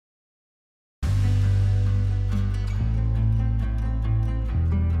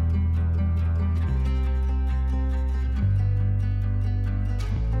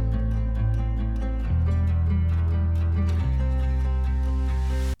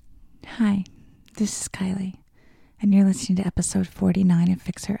Hi, this is Kylie, and you're listening to episode 49 of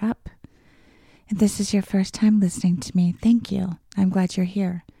FixHerUp. If this is your first time listening to me, thank you. I'm glad you're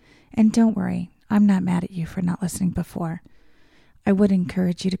here. And don't worry, I'm not mad at you for not listening before. I would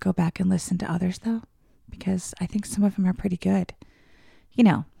encourage you to go back and listen to others, though, because I think some of them are pretty good. You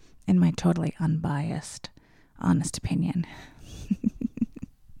know, in my totally unbiased, honest opinion.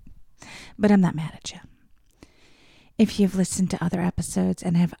 But I'm not mad at you. If you've listened to other episodes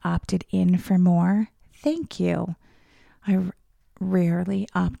and have opted in for more, thank you. I rarely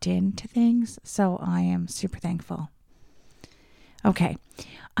opt in to things, so I am super thankful. Okay,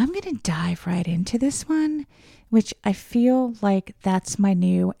 I'm going to dive right into this one, which I feel like that's my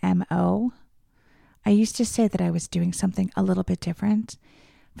new MO. I used to say that I was doing something a little bit different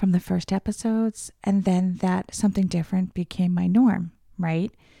from the first episodes, and then that something different became my norm,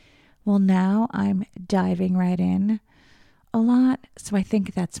 right? Well, now I'm diving right in a lot, so I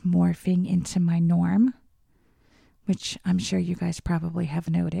think that's morphing into my norm, which I'm sure you guys probably have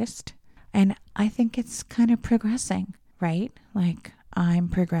noticed. And I think it's kind of progressing, right? Like I'm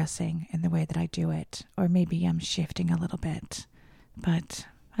progressing in the way that I do it, or maybe I'm shifting a little bit, but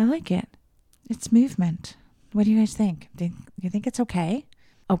I like it. It's movement. What do you guys think? Do you think it's okay?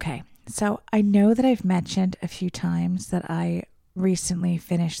 Okay, so I know that I've mentioned a few times that I recently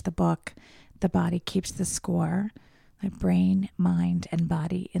finished the book, The Body Keeps the Score, like Brain, Mind, and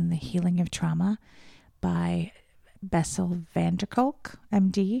Body in the Healing of Trauma by Bessel van der Kolk,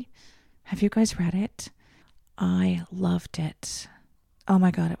 MD. Have you guys read it? I loved it. Oh my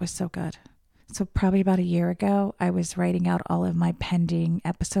God, it was so good. So probably about a year ago, I was writing out all of my pending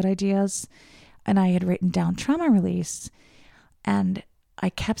episode ideas, and I had written down trauma release, and I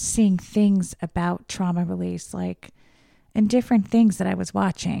kept seeing things about trauma release, like and different things that I was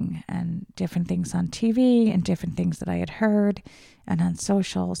watching and different things on TV and different things that I had heard and on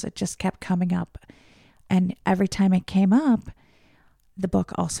socials. It just kept coming up. And every time it came up, the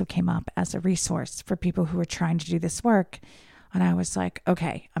book also came up as a resource for people who were trying to do this work. And I was like,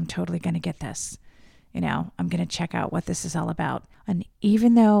 okay, I'm totally going to get this. You know, I'm going to check out what this is all about. And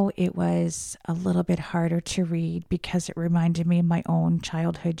even though it was a little bit harder to read because it reminded me of my own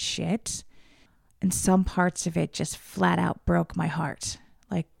childhood shit, and some parts of it just flat out broke my heart,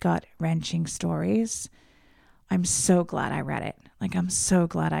 like gut-wrenching stories. I'm so glad I read it. Like, I'm so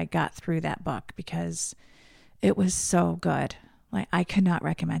glad I got through that book because it was so good. Like, I could not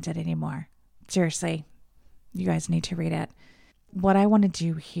recommend it anymore. Seriously, you guys need to read it. What I want to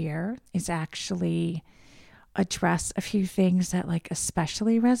do here is actually address a few things that like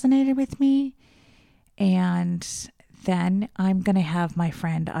especially resonated with me. And then I'm going to have my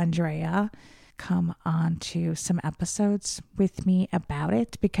friend Andrea come on to some episodes with me about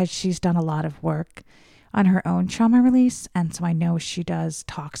it because she's done a lot of work on her own trauma release. And so I know she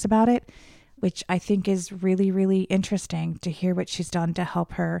talks about it, which I think is really, really interesting to hear what she's done to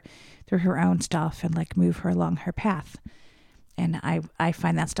help her through her own stuff and like move her along her path. And I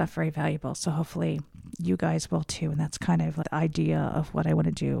find that stuff very valuable. So hopefully you guys will too. And that's kind of the idea of what I want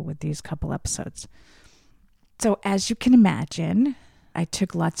to do with these couple episodes. So as you can imagine, I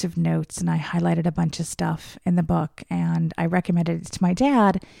took lots of notes and I highlighted a bunch of stuff in the book and I recommended it to my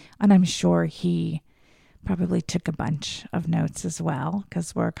dad, and I'm sure he probably took a bunch of notes as well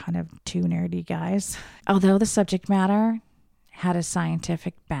because we're kind of two nerdy guys. Although the subject matter had a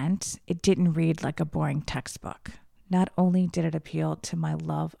scientific bent, it didn't read like a boring textbook. Not only did it appeal to my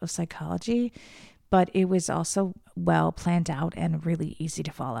love of psychology, but it was also well planned out and really easy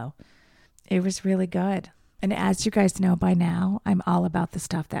to follow. It was really good. And as you guys know by now, I'm all about the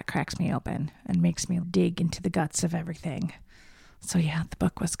stuff that cracks me open and makes me dig into the guts of everything. So yeah, the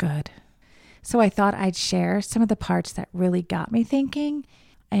book was good. So I thought I'd share some of the parts that really got me thinking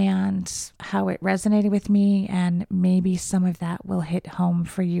and how it resonated with me, and maybe some of that will hit home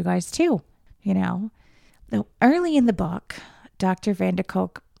for you guys too, you know. Now, early in the book, Dr. van der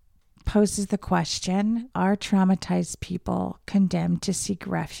Kolk poses the question, are traumatized people condemned to seek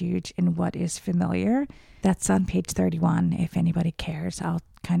refuge in what is familiar? That's on page 31. If anybody cares, I'll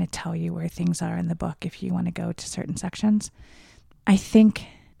kind of tell you where things are in the book if you want to go to certain sections. I think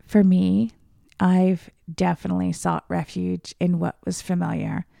for me, I've definitely sought refuge in what was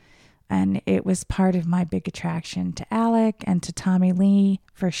familiar. And it was part of my big attraction to Alec and to Tommy Lee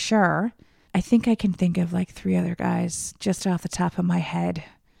for sure. I think I can think of like 3 other guys just off the top of my head,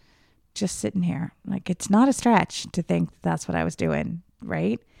 just sitting here. Like, it's not a stretch to think that's what I was doing,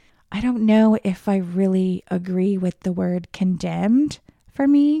 right? I don't know if I really agree with the word condemned for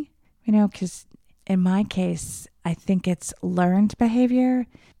me, you know, because in my case, I think it's learned behavior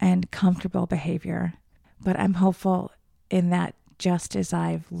and comfortable behavior. But I'm hopeful in that just as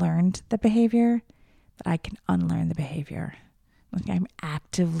I've learned the behavior, that I can unlearn the behavior. Like I'm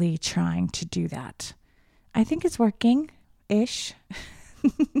actively trying to do that. I think it's working-ish.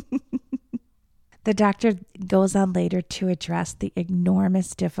 The doctor goes on later to address the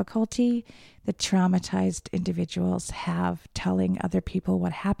enormous difficulty that traumatized individuals have telling other people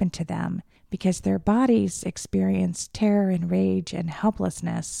what happened to them because their bodies experience terror and rage and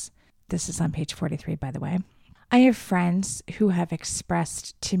helplessness. This is on page 43, by the way. I have friends who have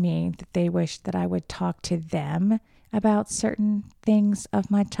expressed to me that they wish that I would talk to them about certain things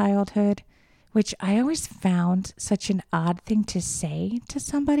of my childhood, which I always found such an odd thing to say to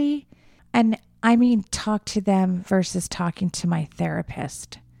somebody. And I mean, talk to them versus talking to my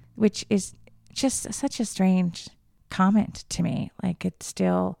therapist, which is just such a strange comment to me. Like it's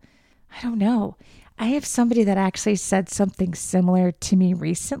still, I don't know. I have somebody that actually said something similar to me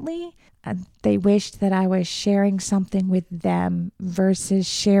recently. They wished that I was sharing something with them versus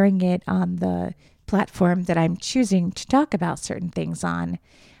sharing it on the platform that I'm choosing to talk about certain things on.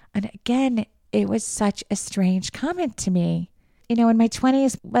 And again, it was such a strange comment to me. You know, in my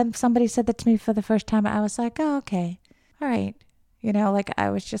 20s, when somebody said that to me for the first time, I was like, oh, okay, all right. You know, like I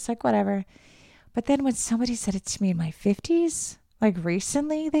was just like, whatever. But then when somebody said it to me in my 50s, like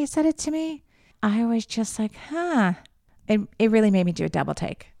recently they said it to me, I was just like, huh. It really made me do a double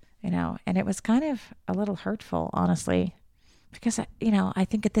take, you know, and it was kind of a little hurtful, honestly, because, you know, I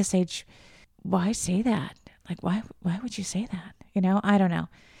think at this age, why say that? Like, why would you say that? You know, I don't know.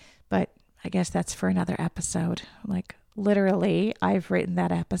 But I guess that's for another episode. Like, literally, I've written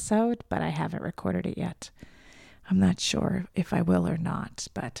that episode, but I haven't recorded it yet. I'm not sure if I will or not,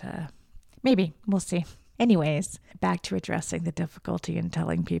 but maybe. We'll see. Anyways, back to addressing the difficulty in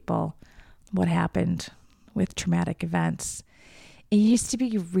telling people what happened with traumatic events. It used to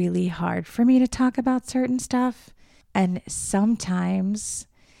be really hard for me to talk about certain stuff. And sometimes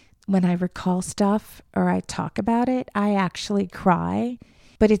when I recall stuff or I talk about it, I actually cry.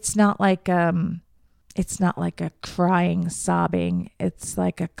 But it's not like a crying, sobbing. It's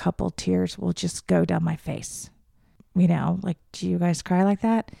like a couple tears will just go down my face. You know, like, do you guys cry like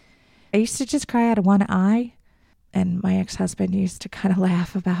that? I used to just cry out of one eye, and my ex-husband used to kind of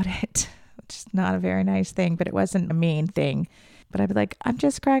laugh about it, which is not a very nice thing, but it wasn't a mean thing. But I'd be like, I'm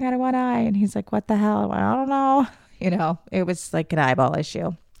just crying out of one eye. And he's like, what the hell? I'm like, I don't know. You know, it was like an eyeball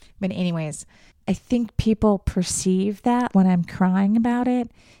issue. But anyways, I think people perceive that when I'm crying about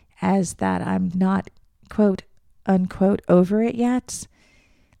it as that I'm not, quote, unquote, over it yet.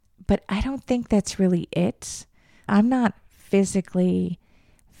 But I don't think that's really it. I'm not physically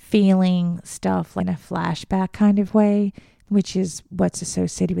feeling stuff like in a flashback kind of way, which is what's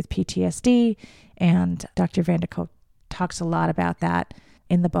associated with PTSD. And Dr. Vanderkolk talks a lot about that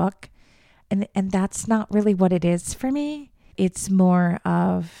in the book. And that's not really what it is for me. It's more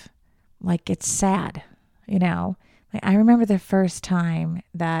of like, it's sad, you know. Like, I remember the first time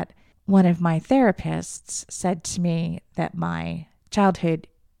that one of my therapists said to me that my childhood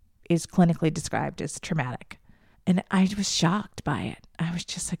is clinically described as traumatic. And I was shocked by it. I was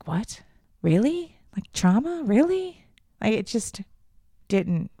just like, what? Really? Like trauma? Really? Like, it just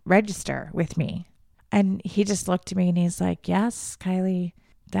didn't register with me. And he just looked at me and he's like, yes, Kylie,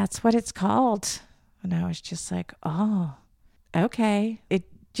 that's what it's called. And I was just like, oh, okay. It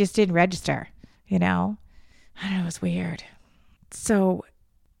just didn't register, you know? I don't know, it was weird. So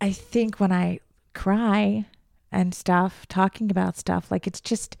I think when I cry and stuff, talking about stuff, like it's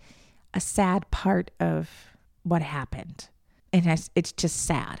just a sad part of what happened. And it's just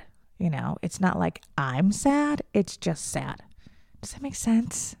sad, you know? It's not like I'm sad. It's just sad. Does that make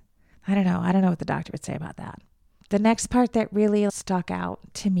sense? I don't know. I don't know what the doctor would say about that. The next part that really stuck out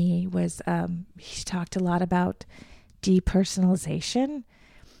to me was he talked a lot about depersonalization,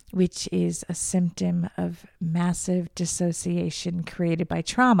 which is a symptom of massive dissociation created by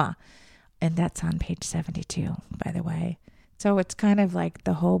trauma. And that's on page 72, by the way. So it's kind of like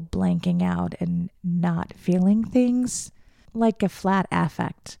the whole blanking out and not feeling things, like a flat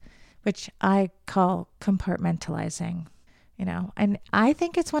affect, which I call compartmentalizing, you know. And I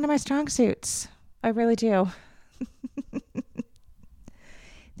think it's one of my strong suits. I really do.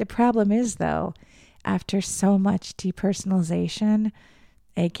 The problem is, though, after so much depersonalization,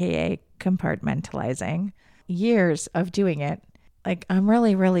 aka compartmentalizing, years of doing it, like I'm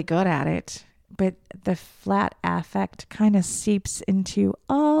really, really good at it. But the flat affect kind of seeps into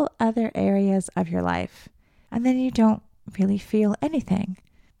all other areas of your life. And then you don't really feel anything,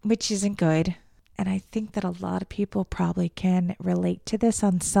 which isn't good. And I think that a lot of people probably can relate to this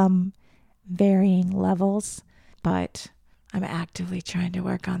on some varying levels. But I'm actively trying to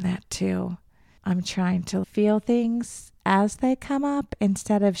work on that too. I'm trying to feel things as they come up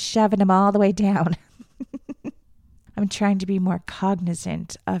instead of shoving them all the way down. I'm trying to be more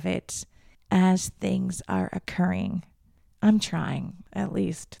cognizant of it as things are occurring. I'm trying, at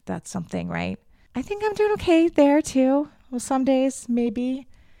least. That's something, right? I think I'm doing okay there too. Well, some days, maybe.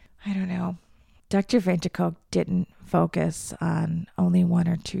 I don't know. Dr. Vanderkolk didn't focus on only one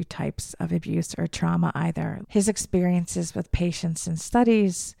or two types of abuse or trauma either. His experiences with patients and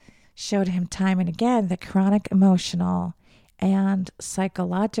studies showed him time and again that chronic emotional and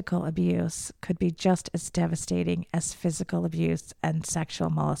psychological abuse could be just as devastating as physical abuse and sexual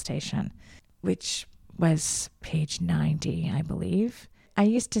molestation, which was page 90, I believe. I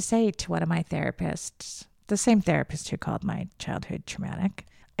used to say to one of my therapists, the same therapist who called my childhood traumatic,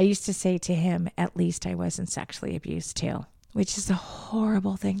 I used to say to him, at least I wasn't sexually abused too, which is a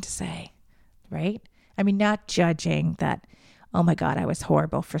horrible thing to say, right? I mean, not judging that, oh my God, I was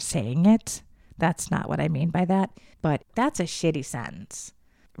horrible for saying it. That's not what I mean by that. But that's a shitty sentence,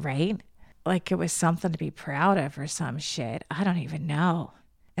 right? Like it was something to be proud of or some shit. I don't even know.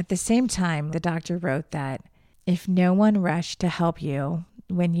 At the same time, the doctor wrote that if no one rushed to help you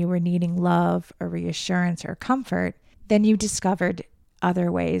when you were needing love or reassurance or comfort, then you discovered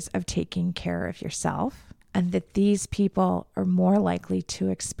other ways of taking care of yourself, and that these people are more likely to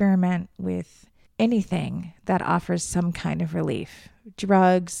experiment with anything that offers some kind of relief.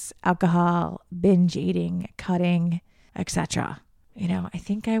 Drugs, alcohol, binge eating, cutting, etc. You know, I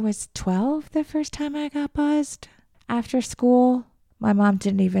think I was 12 the first time I got buzzed after school. My mom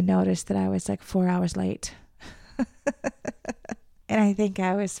didn't even notice that I was like 4 hours late. And I think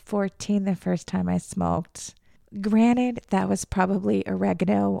I was 14 the first time I smoked. Granted, that was probably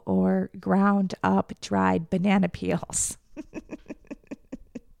oregano or ground up dried banana peels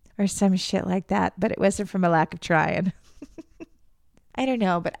or some shit like that, but it wasn't from a lack of trying. I don't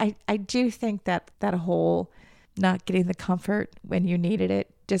know, but I do think that whole not getting the comfort when you needed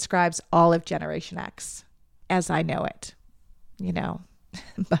it describes all of Generation X as I know it, you know,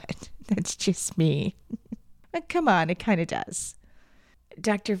 but that's just me. But come on, it kind of does.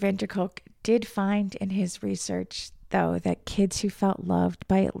 Dr. Vanderkolk did find in his research, though, that kids who felt loved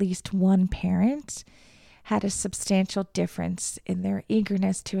by at least one parent had a substantial difference in their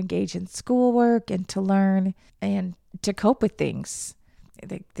eagerness to engage in schoolwork and to learn and to cope with things.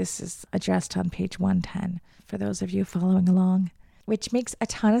 This is addressed on page 110 for those of you following along, which makes a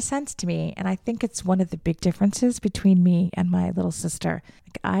ton of sense to me. And I think it's one of the big differences between me and my little sister.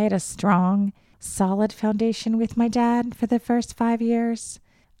 Like, I had a strong, solid foundation with my dad for the first 5 years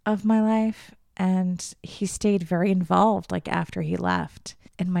of my life, and he stayed very involved like after he left.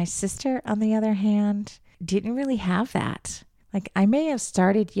 And my sister, on the other hand, didn't really have that. Like, I may have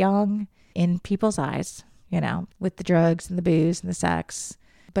started young in people's eyes, you know, with the drugs and the booze and the sex,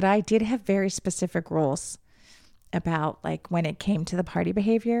 but I did have very specific rules about like when it came to the party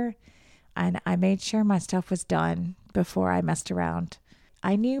behavior, and I made sure my stuff was done before I messed around.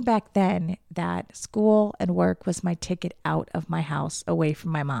 I knew back then that school and work was my ticket out of my house, away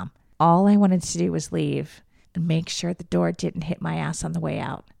from my mom. All I wanted to do was leave and make sure the door didn't hit my ass on the way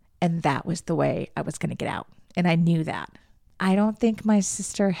out. And that was the way I was going to get out. And I knew that. I don't think my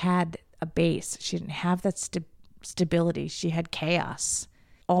sister had a base. She didn't have that stability. She had chaos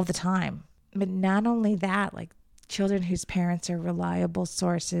all the time. But not only that, like children whose parents are reliable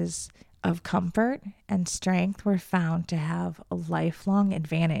sources of comfort and strength were found to have a lifelong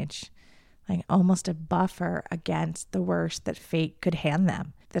advantage, like almost a buffer against the worst that fate could hand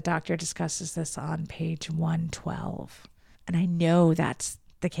them. The doctor discusses this on page 112. And I know that's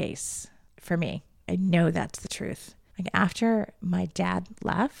the case for me. I know that's the truth. Like after my dad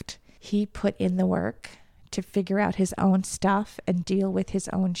left, he put in the work to figure out his own stuff and deal with his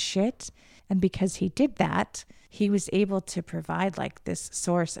own shit. And because he did that, he was able to provide like this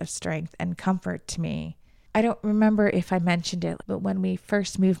source of strength and comfort to me. I don't remember if I mentioned it, but when we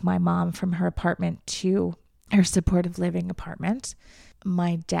first moved my mom from her apartment to her supportive living apartment,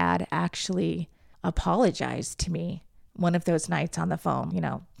 my dad actually apologized to me one of those nights on the phone. You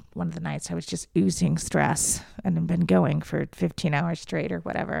know, one of the nights I was just oozing stress and had been going for 15 hours straight or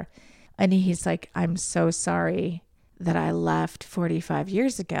whatever. And he's like, I'm so sorry that I left 45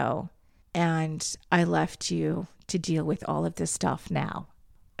 years ago and I left you to deal with all of this stuff now.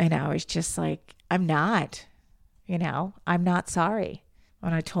 And I was just like, I'm not sorry.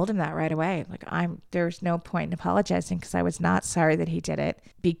 And I told him that right away. Like, there's no point in apologizing because I was not sorry that he did it,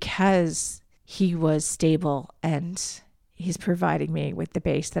 because he was stable and he's providing me with the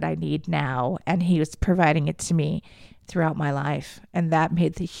base that I need now. And he was providing it to me throughout my life. And that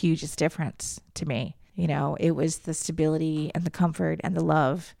made the hugest difference to me. You know, it was the stability and the comfort and the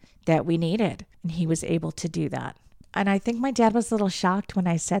love that we needed. And he was able to do that. And I think my dad was a little shocked when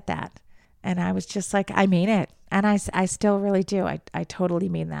I said that. And I was just like, I mean it. And I still really do. I totally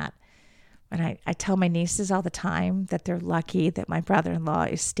mean that. And I tell my nieces all the time that they're lucky that my brother-in-law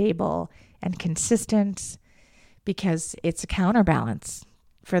is stable and consistent, because it's a counterbalance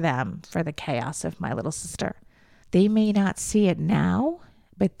for them, for the chaos of my little sister. They may not see it now,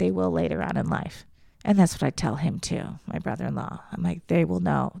 but they will later on in life. And that's what I tell him too, my brother-in-law. I'm like, they will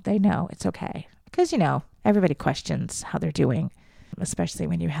know. They know it's okay. Because, everybody questions how they're doing, especially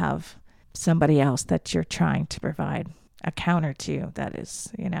when you have somebody else that you're trying to provide a counter to that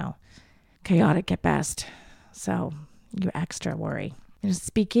is, chaotic at best. So you extra worry.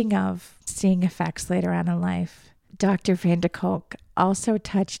 Speaking of seeing effects later on in life, Dr. Van de Kolk also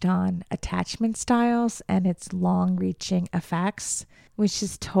touched on attachment styles and its long-reaching effects, which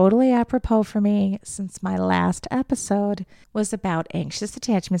is totally apropos for me since my last episode was about anxious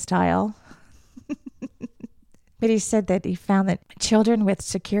attachment style. But he said that he found that children with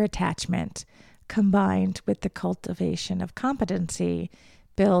secure attachment combined with the cultivation of competency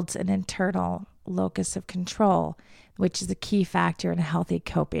builds an internal locus of control, which is a key factor in healthy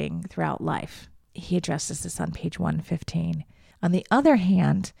coping throughout life. He addresses this on page 115. On the other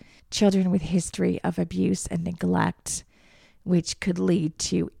hand, children with history of abuse and neglect, which could lead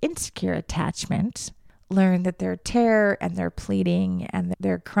to insecure attachment, learn that their terror and their pleading and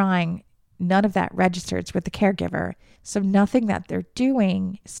their crying, none of that registers with the caregiver. So nothing that they're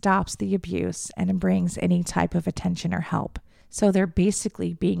doing stops the abuse and brings any type of attention or help. So they're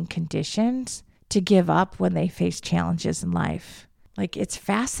basically being conditioned to give up when they face challenges in life. Like, it's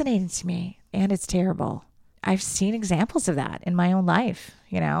fascinating to me, and it's terrible. I've seen examples of that in my own life,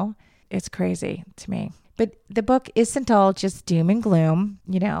 It's crazy to me. But the book isn't all just doom and gloom.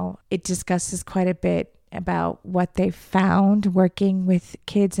 It discusses quite a bit about what they found working with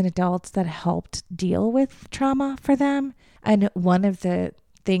kids and adults that helped deal with trauma for them. And one of the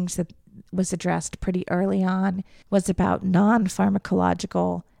things that was addressed pretty early on was about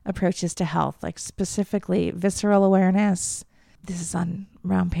non-pharmacological approaches to health, like specifically visceral awareness. This is on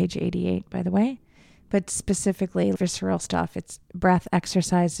around page 88, by the way. But specifically visceral stuff, it's breath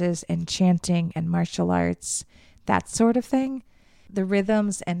exercises and chanting and martial arts, that sort of thing. The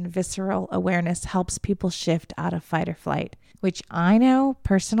rhythms and visceral awareness helps people shift out of fight or flight, which I know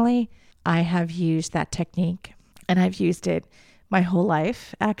personally, I have used that technique, and I've used it my whole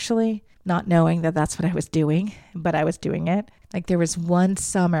life, actually, not knowing that that's what I was doing, but I was doing it. Like, there was one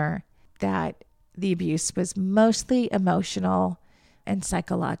summer that the abuse was mostly emotional and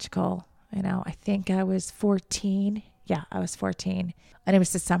psychological. I think I was 14. Yeah, I was 14. And it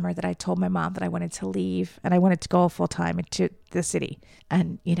was the summer that I told my mom that I wanted to leave and I wanted to go full time into the city.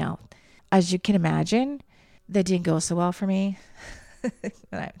 And, as you can imagine, that didn't go so well for me.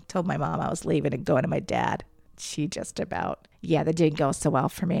 And I told my mom I was leaving and going to my dad. She just about, that didn't go so well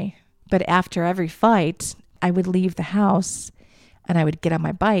for me. But after every fight, I would leave the house and I would get on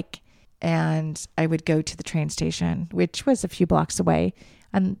my bike and I would go to the train station, which was a few blocks away.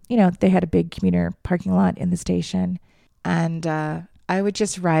 And, they had a big commuter parking lot in the station. And I would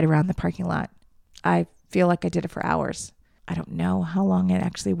just ride around the parking lot. I feel like I did it for hours. I don't know how long it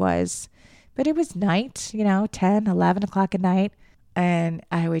actually was, but it was night, 10, 11 o'clock at night. And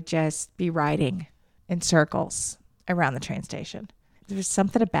I would just be riding in circles around the train station. There was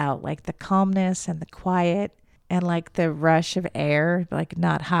something about like the calmness and the quiet and like the rush of air, like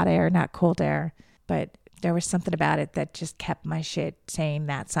not hot air, not cold air, but there was something about it that just kept my shit sane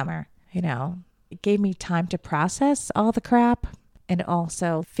that summer, It gave me time to process all the crap and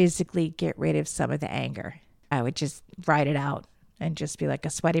also physically get rid of some of the anger. I would just ride it out and just be like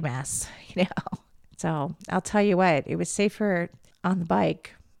a sweaty mess, So I'll tell you what, it was safer on the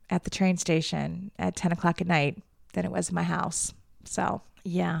bike at the train station at 10 o'clock at night than it was in my house. So,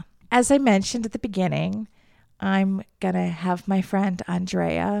 yeah. As I mentioned at the beginning, I'm going to have my friend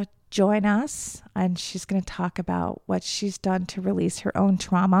Andrea join us, and she's going to talk about what she's done to release her own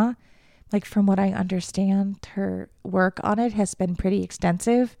trauma. Like, from what I understand, her work on it has been pretty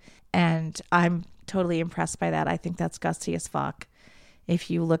extensive, and I'm totally impressed by that. I think that's gutsy as fuck.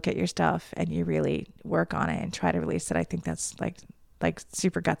 If you look at your stuff and you really work on it and try to release it, I think that's like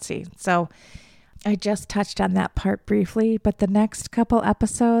super gutsy. So I just touched on that part briefly, but the next couple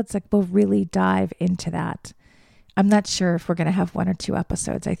episodes, we'll really dive into that. I'm not sure if we're going to have 1 or 2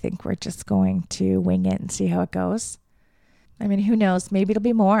 episodes. I think we're just going to wing it and see how it goes. I mean, who knows? Maybe it'll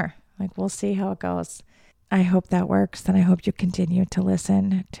be more. We'll see how it goes. I hope that works, and I hope you continue to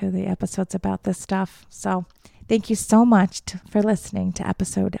listen to the episodes about this stuff. So thank you so much for listening to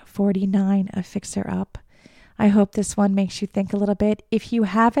episode 49 of Fix Her Up. I hope this one makes you think a little bit. If you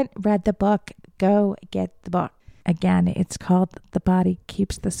haven't read the book, go get the book. Again, it's called The Body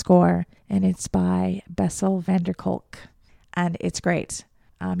Keeps the Score, and it's by Bessel van der Kolk, and it's great.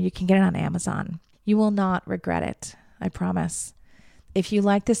 You can get it on Amazon. You will not regret it, I promise. If you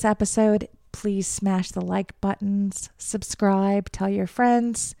like this episode, please smash the like buttons, subscribe, tell your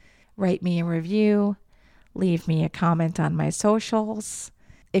friends, write me a review, leave me a comment on my socials.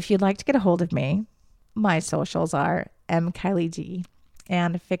 If you'd like to get a hold of me, my socials are mkylieg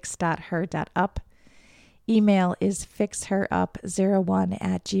and fix.her.up. Email is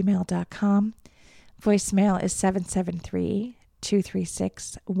fixherup01@gmail.com. Voicemail is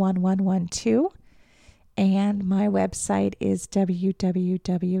 773-236-1112. And my website is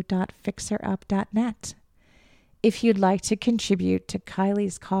www.fixherup.net. If you'd like to contribute to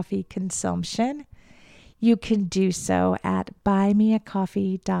Kylie's coffee consumption, you can do so at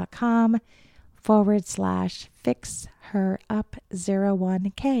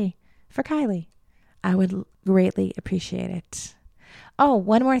buymeacoffee.com/fixherup01k for Kylie. I would greatly appreciate it. Oh,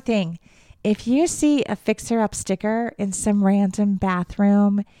 one more thing. If you see a Fix Her Up sticker in some random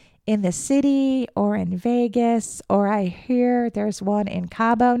bathroom in the city or in Vegas, or I hear there's one in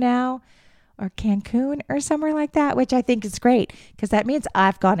Cabo now, or Cancun or somewhere like that, which I think is great because that means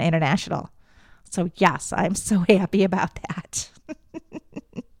I've gone international. So yes, I'm so happy about that.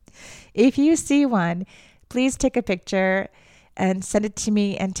 If you see one, please take a picture and send it to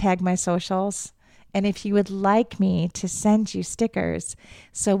me and tag my socials. And if you would like me to send you stickers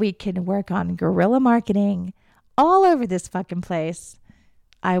so we can work on guerrilla marketing all over this fucking place,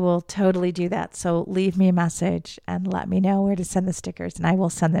 I will totally do that. So leave me a message and let me know where to send the stickers and I will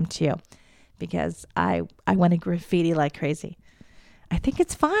send them to you because I want to graffiti like crazy. I think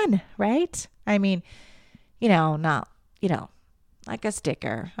it's fun, right? I mean, not, like a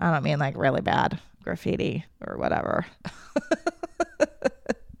sticker. I don't mean like really bad graffiti or whatever.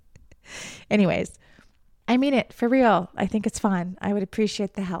 Anyways, I mean it for real. I think it's fun. I would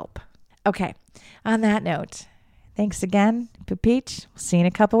appreciate the help. Okay. On that note, thanks again, Peach. See you in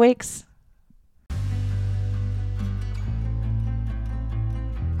a couple weeks.